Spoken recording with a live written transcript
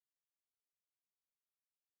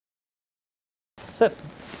Sir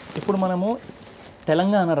ఇప్పుడు మనము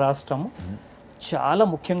తెలంగాణ రాష్ట్రం చాలా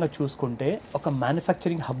ముఖ్యంగా చూసుకుంటే ఒక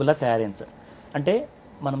మ్యానుఫ్యాక్చరింగ్ హబ్లా తయారైంది సార్. అంటే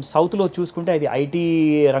మనం సౌత్లో చూసుకుంటే అది ఐటీ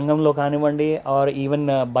రంగంలో కానివ్వండి, ఆర్ ఈవెన్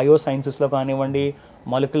బయో సైన్సెస్లో కానివ్వండి,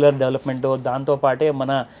 మాలిక్యులర్ డెవలప్మెంట్, దాంతోపాటే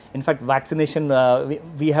మన in fact vaccination,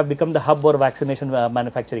 we have become the hub are vaccination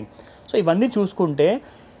manufacturing. So ఇవన్నీ చూసుకుంటే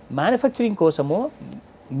మ్యానుఫ్యాక్చరింగ్ కోసము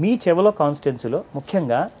మీ చెవలో కాన్స్టిట్యున్సీలో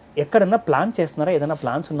ముఖ్యంగా ఎక్కడన్నా ప్లాన్ చేస్తున్నారా? ఏదైనా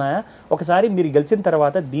ప్లాన్స్ ఉన్నాయా? ఒకసారి మీరు గెలిచిన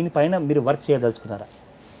తర్వాత దీనిపైన మీరు వర్క్ చేయదలుచుకున్నారా?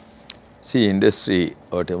 ఇండస్ట్రీ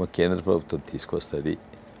ఒకటేమో కేంద్ర ప్రభుత్వం తీసుకొస్తుంది.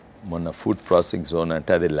 మొన్న ఫుడ్ ప్రాసెసింగ్ జోన్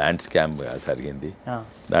అంటే అది ల్యాండ్ స్కామ్ జరిగింది.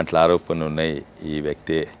 దాంట్లో ఆరోపణలు ఉన్నాయి ఈ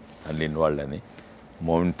వ్యక్తి అన్ని ఇన్వాల్వ్ అని,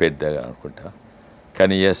 మోమిన్పేట్ దగ్గర అనుకుంటా.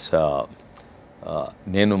 కానీ ఎస్,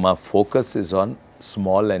 నేను మా focus is on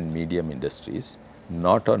small and medium industries,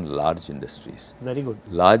 not on large industries. Very good.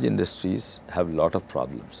 Large industries have a lot of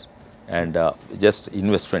problems and just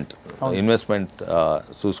investment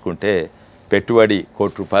చూసుకుంటే పెట్టుబడి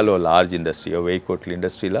 ₹1,00,00,000 లార్జ్ ఇండస్ట్రీ, 1,000 కోట్ల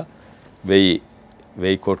ఇండస్ట్రీలో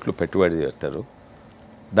 1,000 కోట్లు పెట్టుబడి పెడతారు.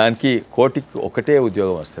 దానికి కోటికి ఒకటే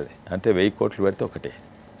ఉద్యోగం వస్తుంది, అంతే. 1,000 కోట్లు పెడితే ఒకటే.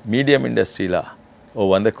 మీడియం ఇండస్ట్రీలో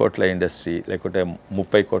 100 కోట్ల ఇండస్ట్రీ లేకుంటే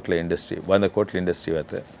 30 కోట్ల ఇండస్ట్రీ, 100 కోట్ల ఇండస్ట్రీ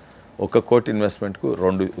పెడితే 1 కోటి ఇన్వెస్ట్మెంట్కు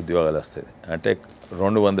 2 ఉద్యోగాలు వస్తాయి, అంటే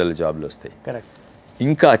 200 జాబ్లు వస్తాయి. కరెక్ట్.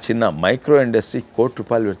 ఇంకా చిన్న మైక్రో ఇండస్ట్రీ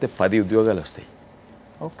 ₹1,00,00,000 పెడితే 10 ఉద్యోగాలు వస్తాయి.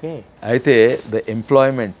 ఓకే. అయితే the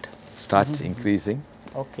employment starts increasing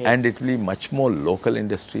and it will be much more local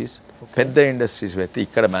industries. పెద్ద ఇండస్ట్రీస్ పెడితే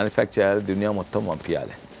ఇక్కడ మ్యానుఫ్యాక్చర్ చేయాలి, దునియా మొత్తం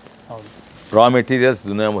పంపించాలి. రా మెటీరియల్స్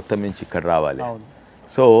దునియా మొత్తం నుంచి ఇక్కడ రావాలి.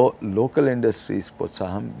 సో లోకల్ ఇండస్ట్రీస్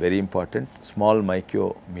ప్రోత్సాహం very important. Small, micro,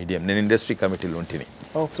 medium. నేను ఇండస్ట్రీ కమిటీలో ఉంటిని.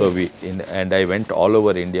 So and I went all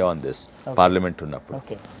over India on this parliament ఉన్నప్పుడు.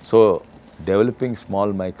 So developing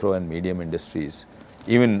small, micro and medium industries,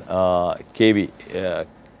 even KV,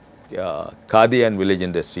 khadi and village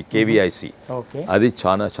industry, KVIC, అది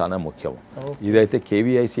చాలా చాలా ముఖ్యం. ఇదైతే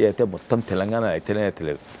కేవీఐసి అయితే మొత్తం తెలంగాణ అయితేనే అయితే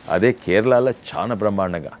లేదు, అదే కేరళలో చాలా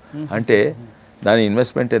బ్రహ్మాండంగా. అంటే దాని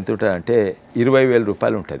ఇన్వెస్ట్మెంట్ ఎంత ఉంటుంది అంటే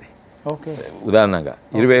 ₹20,000 ఉంటుంది. ఉదాహరణగా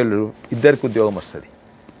 20,000 ఇద్దరికి ఉద్యోగం వస్తుంది.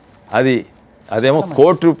 అదేమో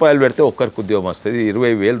 ₹1,00,00,000 పెడితే ఒక్కరికి ఉద్యోగం వస్తుంది,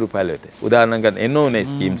 ₹20,000 అయితే. ఉదాహరణగా ఎన్నో ఉన్నాయి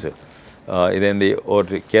స్కీమ్స్. ఇదేంది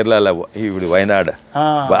ఒకటి కేరళలో, ఇప్పుడు వయనాడ్,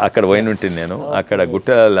 అక్కడ పోయిన ఉంటుంది నేను. అక్కడ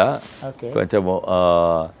గుట్టలలో కొంచెం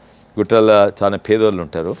గుట్టలలో చాలా పేదోళ్ళు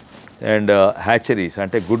ఉంటారు. అండ్ హ్యాచరీస్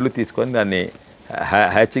అంటే గుడ్లు తీసుకొని దాన్ని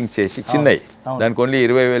హ్యాచింగ్ చేసి చిన్నవి, దానికి ఓన్లీ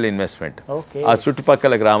 20,000 ఇన్వెస్ట్మెంట్. ఆ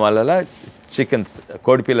చుట్టుపక్కల గ్రామాలలో చికెన్స్,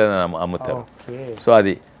 కోడిపిల్లని అమ్ముతారు.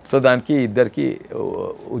 సో దానికి ఇద్దరికి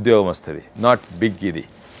ఉద్యోగం వస్తుంది. నాట్ బిగ్ ఇది.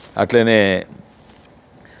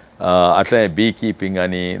 అట్లనే బీ కీపింగ్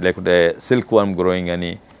అని, లేకుంటే సిల్క్ వర్మ్ గ్రోయింగ్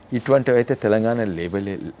అని, ఇటువంటివి అయితే తెలంగాణ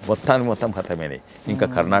మొత్తం ఖతమైనాయి. ఇంకా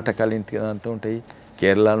కర్ణాటకలో అంతా ఉంటాయి,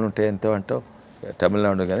 కేరళలో ఉంటాయి, ఎంతో అంటావు,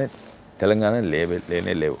 తమిళనాడు, కానీ తెలంగాణ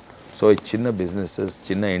లేనే లేవు. సో ఈ చిన్న బిజినెసెస్,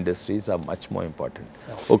 చిన్న industries are much more important.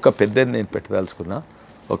 ఒక పెద్దది నేను పెట్టదలుచుకున్న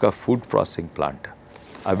ఒక ఫుడ్ ప్రాసెసింగ్ ప్లాంట్,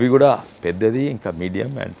 అవి కూడా పెద్దది, ఇంకా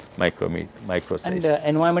medium and micro size.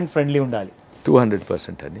 Environment friendly ఉండాలి.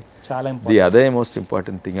 200% అండి. చాలా the other most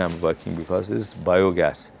important thing I'm working because is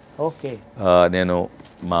biogas. Okay. నేను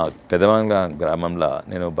మా పెదవంగ గ్రామంలో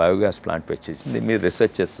నేను బయోగ్యాస్ ప్లాంట్ పెట్టేసింది. మీరు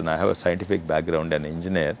రీసెర్చ్ చేస్తున్నా. I have a scientific background and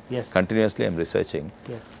engineer. Continuously I'm researching.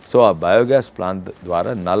 So ఆ బయోగ్యాస్ ప్లాంట్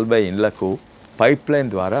ద్వారా 40 ఇండ్లకు పైప్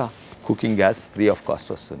లైన్ ద్వారా cooking gas free of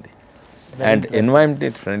cost వస్తుంది. అండ్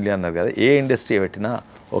ఎన్వైరన్మెంట్ ఫ్రెండ్లీ అన్నారు కదా, ఏ ఇండస్ట్రీ పెట్టినా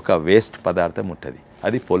ఒక వేస్ట్ పదార్థం ఉంటుంది,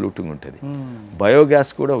 అది పొల్యూటింగ్ ఉంటుంది.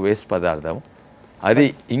 బయోగ్యాస్ కూడా వేస్ట్ పదార్థం,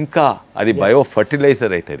 అది బయో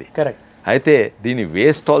ఫర్టిలైజర్ అవుతుంది. అయితే దీని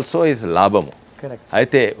వేస్ట్ ఆల్సో ఇస్ లాభము.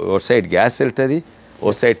 అయితే ఓ సైడ్ గ్యాస్ వెళ్తుంది,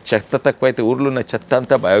 ఓ సైడ్ చెత్త తక్కువైతే ఊర్లో ఉన్న చెత్త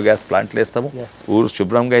అంతా బయోగ్యాస్ ప్లాంట్లు వేస్తాము, ఊరు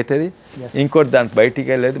శుభ్రంగా అవుతుంది. ఇంకోటి దానికి బయటికి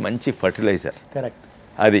వెళ్ళేది మంచి ఫర్టిలైజర్,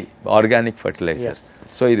 అది ఆర్గానిక్ ఫర్టిలైజర్.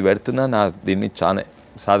 సో ఇది పెడుతున్నా. దీన్ని చాలా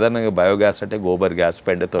సాధారణంగా బయోగ్యాస్ అంటే గోబర్ గ్యాస్,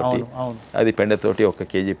 పెండతోటి, అది పెండతోటి 1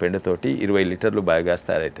 కేజీ పెండతోటి 20 లీటర్లు బయోగ్యాస్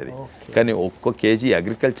తయారవుతుంది. కానీ 1 కేజీ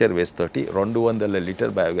అగ్రికల్చర్ వేస్ట్ తోటి 200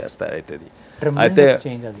 లీటర్ బయోగ్యాస్ తయారవుతుంది. అయితే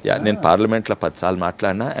నేను పార్లమెంట్లో 10 సార్లు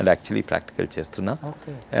మాట్లాడినా అండ్ యాక్చువల్లీ ప్రాక్టికల్ చేస్తున్నా.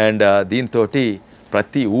 అండ్ దీంతో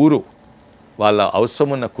ప్రతి ఊరు వాళ్ళ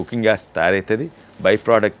అవసరం ఉన్న కుకింగ్ గ్యాస్ తయారవుతుంది, బై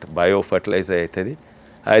ప్రోడక్ట్ బయో ఫర్టిలైజర్ అవుతుంది.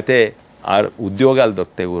 అయితే ఆ ఉద్యోగాలు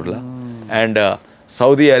దొరుకుతాయి ఊర్లో. అండ్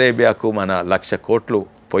సౌదీ అరేబియాకు మన 1,00,000 కోట్లు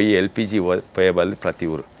పోయి ఎల్పిజి పోయేబల్లి ప్రతి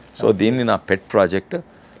ఊరు. సో దీన్ని నా పెట్ ప్రాజెక్ట్.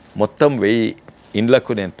 మొత్తం 1000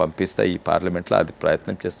 ఇండ్లకు నేను పంపిస్తా ఈ పార్లమెంట్లో, అది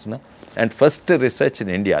ప్రయత్నం చేస్తున్నా. And first research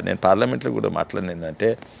in India, నేను పార్లమెంట్లో కూడా మాట్లాడిన ఏంటంటే,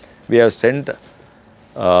 we have sent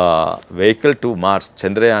vehicle to Mars,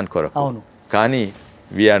 Chandrayaan కొరకు. కానీ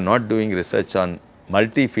we are not doing research on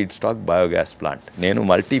multi feed stock biogas plant. నేను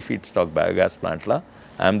మల్టీ ఫీడ్ స్టాక్ బయోగ్యాస్ ప్లాంట్లో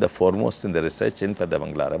I'm the foremost in the research in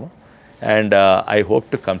పెద్దబంగ్లారము. And I hope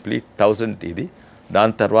to complete 1000 ఇది.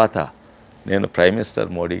 దాని తర్వాత నేను prime minister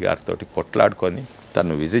Modi గారితో కొట్లాడుకొని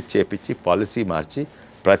తను విజిట్ చేపించి పాలసీ మార్చి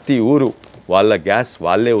ప్రతి ఊరు వాళ్ళ గ్యాస్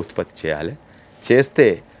వాళ్ళే ఉత్పత్తి చేయాలి. చేస్తే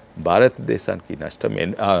భారతదేశానికి నష్టం,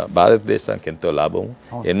 భారతదేశానికి ఎంతో లాభము,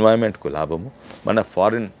 ఎన్వైరన్మెంట్కు లాభము, మన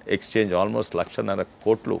ఫారిన్ ఎక్స్చేంజ్ ఆల్మోస్ట్ 1,50,000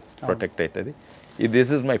 కోట్లు ప్రొటెక్ట్ అవుతుంది.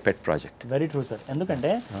 This is my pet project. Very true sir.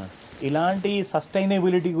 ఎందుకంటే ఇలాంటి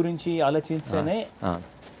సస్టైనబిలిటీ గురించి ఆలోచిస్తేనే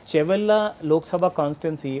చెవెల్లా లోక్సభ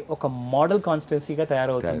కాన్స్టిట్యున్సీ ఒక మోడల్ కాన్స్టిట్యున్సీగా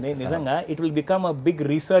తయారవుతుంది. నిజంగా it will become a big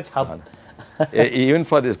research hub. Even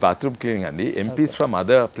for this bathroom cleaning, and the MPs from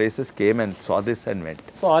other places came and saw this and went.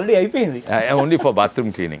 So already అయిపోయింది. Only for bathroom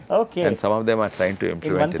cleaning. Okay. And some of them are trying to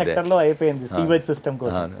implement it there. In one sector లో అయిపోయింది sewage system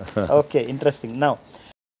కోసం. Okay, interesting. Now